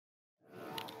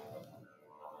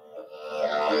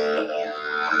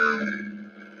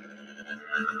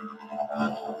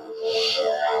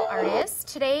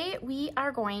today we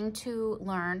are going to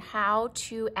learn how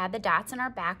to add the dots in our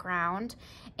background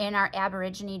in our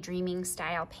Aborigine Dreaming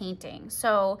style painting.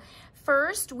 So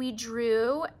first we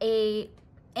drew an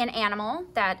animal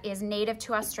that is native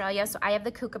to Australia. So I have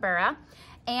the kookaburra,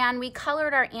 and we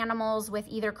colored our animals with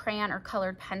either crayon or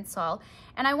colored pencil.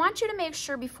 And I want you to make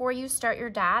sure before you start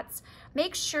your dots,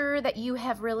 make sure that you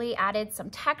have really added some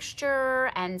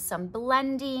texture and some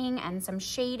blending and some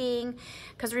shading,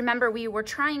 because remember, we were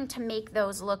trying to make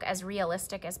those look as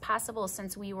realistic as possible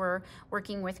since we were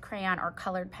working with crayon or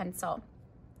colored pencil.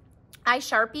 I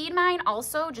Sharpied mine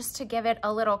also just to give it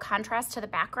a little contrast to the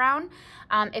background.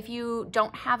 If you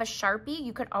don't have a Sharpie,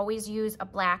 you could always use a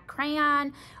black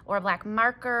crayon or a black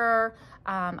marker,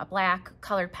 a black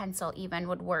colored pencil even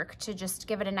would work to just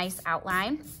give it a nice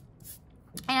outline.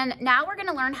 And now we're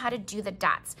gonna learn how to do the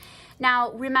dots.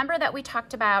 Now, remember that we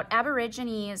talked about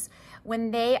Aborigines, when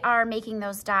they are making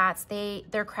those dots,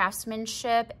 their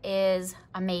craftsmanship is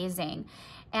amazing.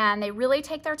 And they really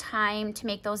take their time to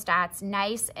make those dots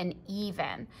nice and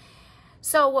even.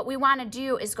 So what we want to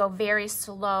do is go very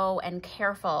slow and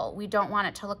careful. We don't want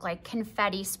it to look like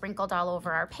confetti sprinkled all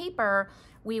over our paper.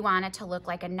 We want it to look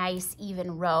like a nice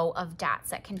even row of dots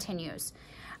that continues.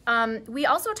 We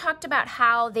also talked about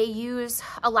how they use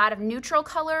a lot of neutral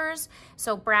colors,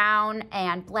 so brown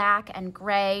and black and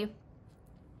gray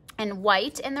and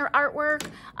white in their artwork.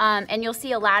 And you'll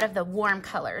see a lot of the warm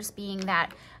colors, being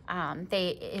that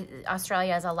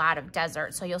Australia has a lot of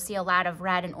desert, so you'll see a lot of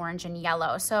red and orange and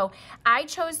yellow. So I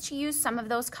chose to use some of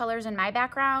those colors in my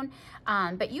background,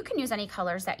 but you can use any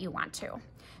colors that you want to.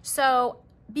 So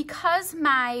because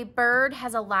my bird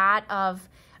has a lot of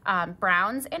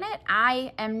browns in it,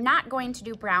 I am not going to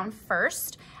do brown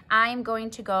first. I'm going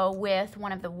to go with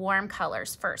one of the warm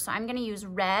colors first. So I'm going to use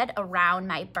red around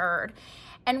my bird.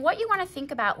 And what you want to think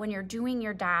about when you're doing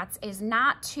your dots is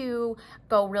not to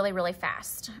go really, really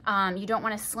fast. You don't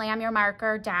want to slam your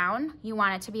marker down. You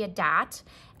want it to be a dot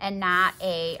and not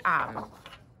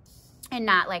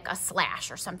like a slash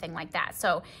or something like that.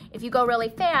 So if you go really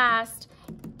fast,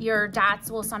 your dots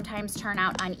will sometimes turn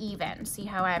out uneven. See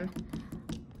how I'm,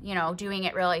 doing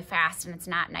it really fast and it's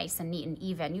not nice and neat and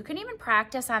even. You can even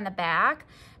practice on the back,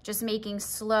 just making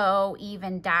slow,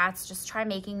 even dots. Just try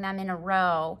making them in a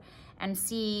row and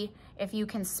see if you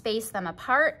can space them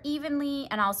apart evenly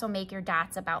and also make your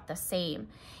dots about the same.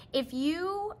 If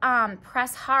you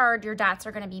press hard, your dots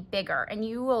are gonna be bigger and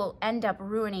you will end up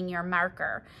ruining your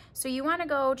marker. So you wanna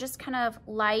go just kind of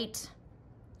light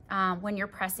when you're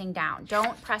pressing down.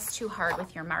 Don't press too hard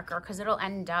with your marker because it'll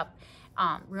end up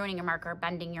ruining your marker,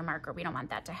 bending your marker. We don't want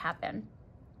that to happen.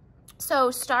 So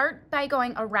start by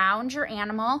going around your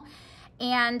animal.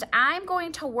 And I'm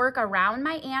going to work around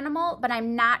my animal, but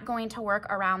I'm not going to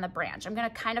work around the branch. I'm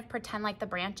gonna kind of pretend like the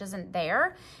branch isn't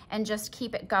there and just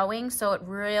keep it going so it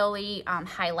really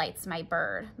highlights my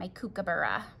bird, my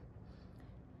kookaburra.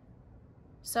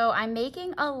 So I'm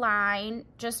making a line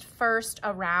just first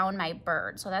around my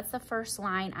bird. So that's the first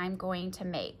line I'm going to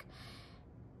make.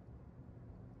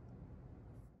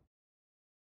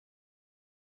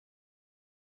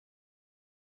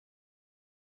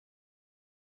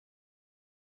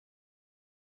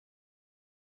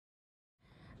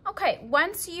 Okay,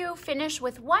 once you finish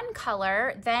with one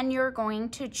color, then you're going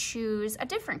to choose a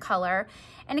different color.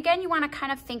 And again, you want to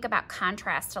kind of think about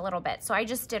contrast a little bit. So I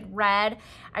just did red.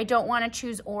 I don't want to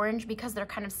choose orange because they're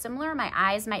kind of similar. My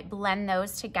eyes might blend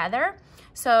those together.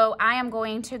 So I am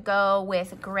going to go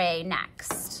with gray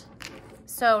next.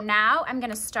 So now I'm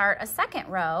going to start a second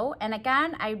row. And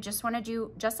again, I just want to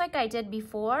do just like I did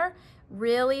before,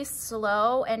 really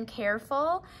slow and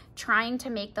careful, trying to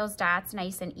make those dots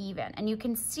nice and even. And you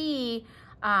can see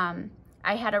I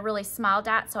had a really small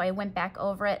dot, so I went back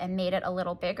over it and made it a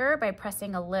little bigger by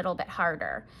pressing a little bit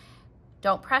harder.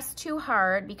 Don't press too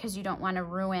hard because you don't want to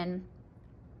ruin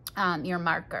your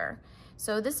marker.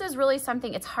 So this is really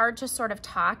something, it's hard to sort of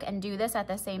talk and do this at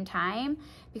the same time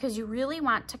because you really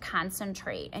want to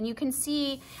concentrate. And you can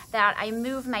see that I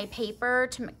move my paper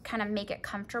to kind of make it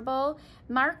comfortable.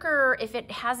 Marker, if it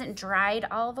hasn't dried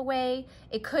all the way,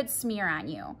 it could smear on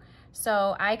you.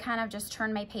 So I kind of just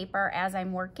turn my paper as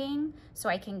I'm working so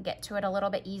I can get to it a little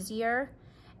bit easier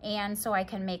and so I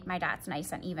can make my dots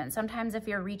nice and even. Sometimes if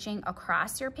you're reaching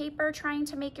across your paper trying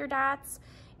to make your dots,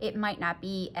 it might not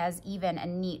be as even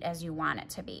and neat as you want it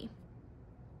to be.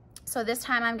 So this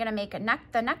time I'm gonna make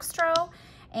the next row,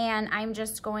 and I'm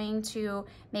just going to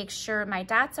make sure my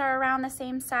dots are around the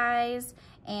same size,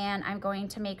 and I'm going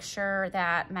to make sure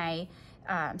that my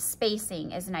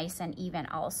spacing is nice and even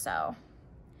also.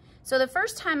 So the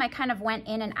first time I kind of went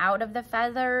in and out of the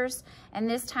feathers, and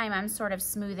this time I'm sort of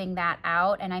smoothing that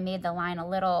out, and I made the line a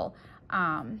little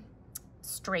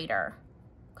straighter,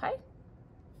 okay?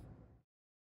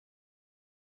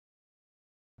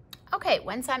 Okay,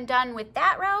 once I'm done with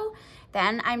that row,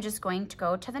 then I'm just going to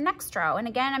go to the next row. And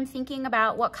again, I'm thinking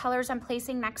about what colors I'm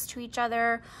placing next to each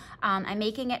other. I'm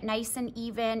making it nice and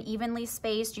even, evenly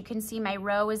spaced. You can see my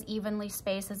row is evenly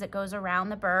spaced as it goes around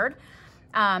the bird.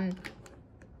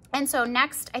 And so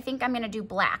next, I think I'm gonna do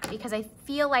black because I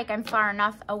feel like I'm far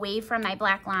enough away from my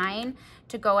black line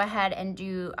to go ahead and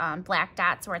do black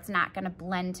dots where it's not gonna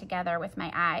blend together with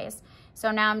my eyes.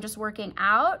 So now I'm just working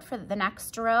out for the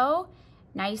next row,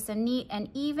 nice and neat and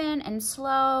even and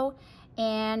slow,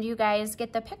 and you guys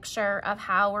get the picture of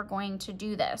how we're going to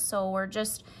do this. So we're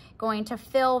just going to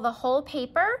fill the whole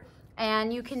paper,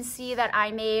 and you can see that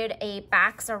I made a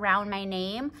box around my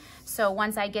name. So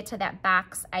once I get to that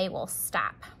box, I will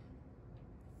stop.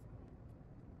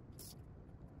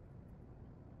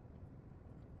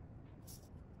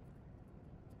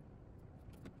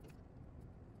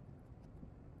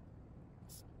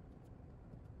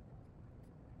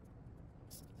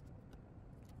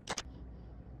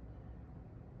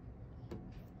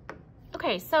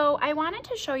 Okay, so I wanted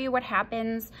to show you what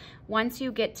happens once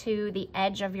you get to the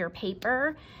edge of your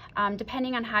paper.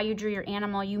 Depending on how you drew your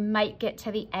animal, you might get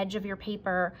to the edge of your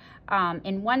paper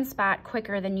in one spot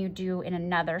quicker than you do in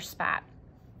another spot.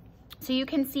 So you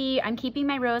can see I'm keeping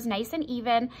my rows nice and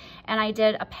even, and I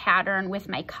did a pattern with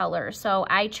my colors. So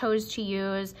I chose to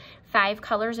use 5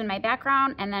 colors in my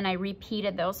background, and then I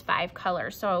repeated those 5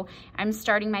 colors. So I'm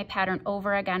starting my pattern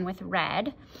over again with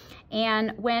red.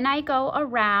 And when I go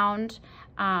around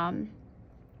my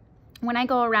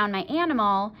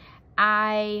animal,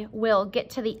 I will get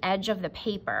to the edge of the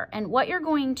paper. And what you're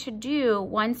going to do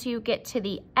once you get to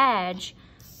the edge,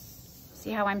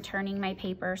 see how I'm turning my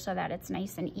paper so that it's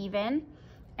nice and even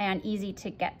and easy to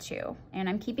get to. And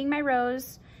I'm keeping my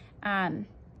rows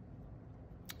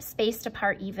spaced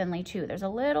apart evenly too. There's a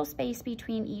little space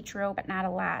between each row, but not a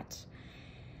lot.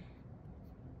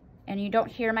 And you don't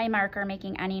hear my marker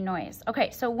making any noise. Okay,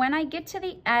 so when I get to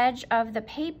the edge of the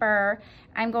paper,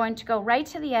 I'm going to go right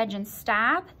to the edge and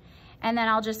stop, and then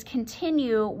I'll just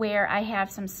continue where I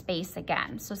have some space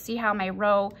again. So see how my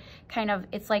row kind of,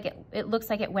 it's like it looks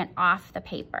like it went off the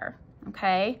paper,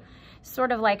 okay?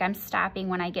 Sort of like I'm stopping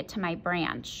when I get to my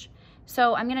branch.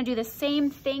 So I'm gonna do the same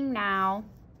thing now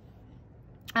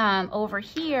over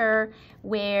here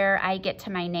where I get to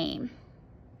my name.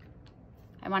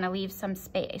 I want to leave some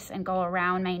space and go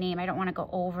around my name. I don't want to go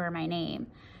over my name.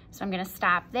 So I'm going to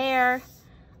stop there,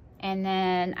 and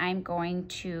then I'm going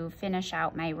to finish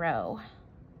out my row.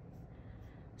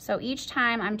 So each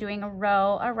time I'm doing a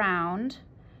row around,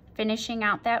 finishing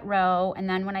out that row, and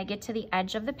then when I get to the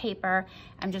edge of the paper,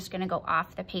 I'm just going to go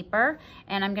off the paper,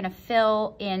 and I'm going to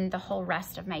fill in the whole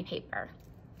rest of my paper.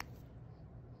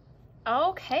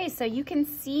 Okay, so you can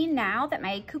see now that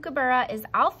my kookaburra is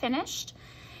all finished.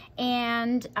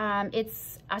 And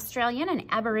it's Australian and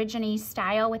Aborigine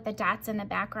style with the dots in the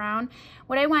background.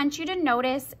 What I want you to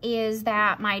notice is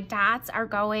that my dots are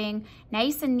going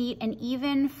nice and neat and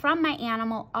even from my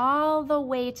animal all the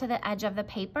way to the edge of the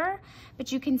paper.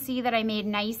 But you can see that I made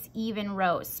nice even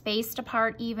rows, spaced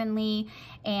apart evenly,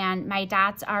 and my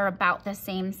dots are about the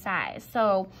same size.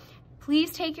 So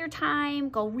please take your time,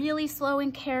 go really slow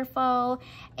and careful,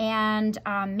 and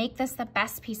make this the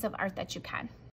best piece of art that you can.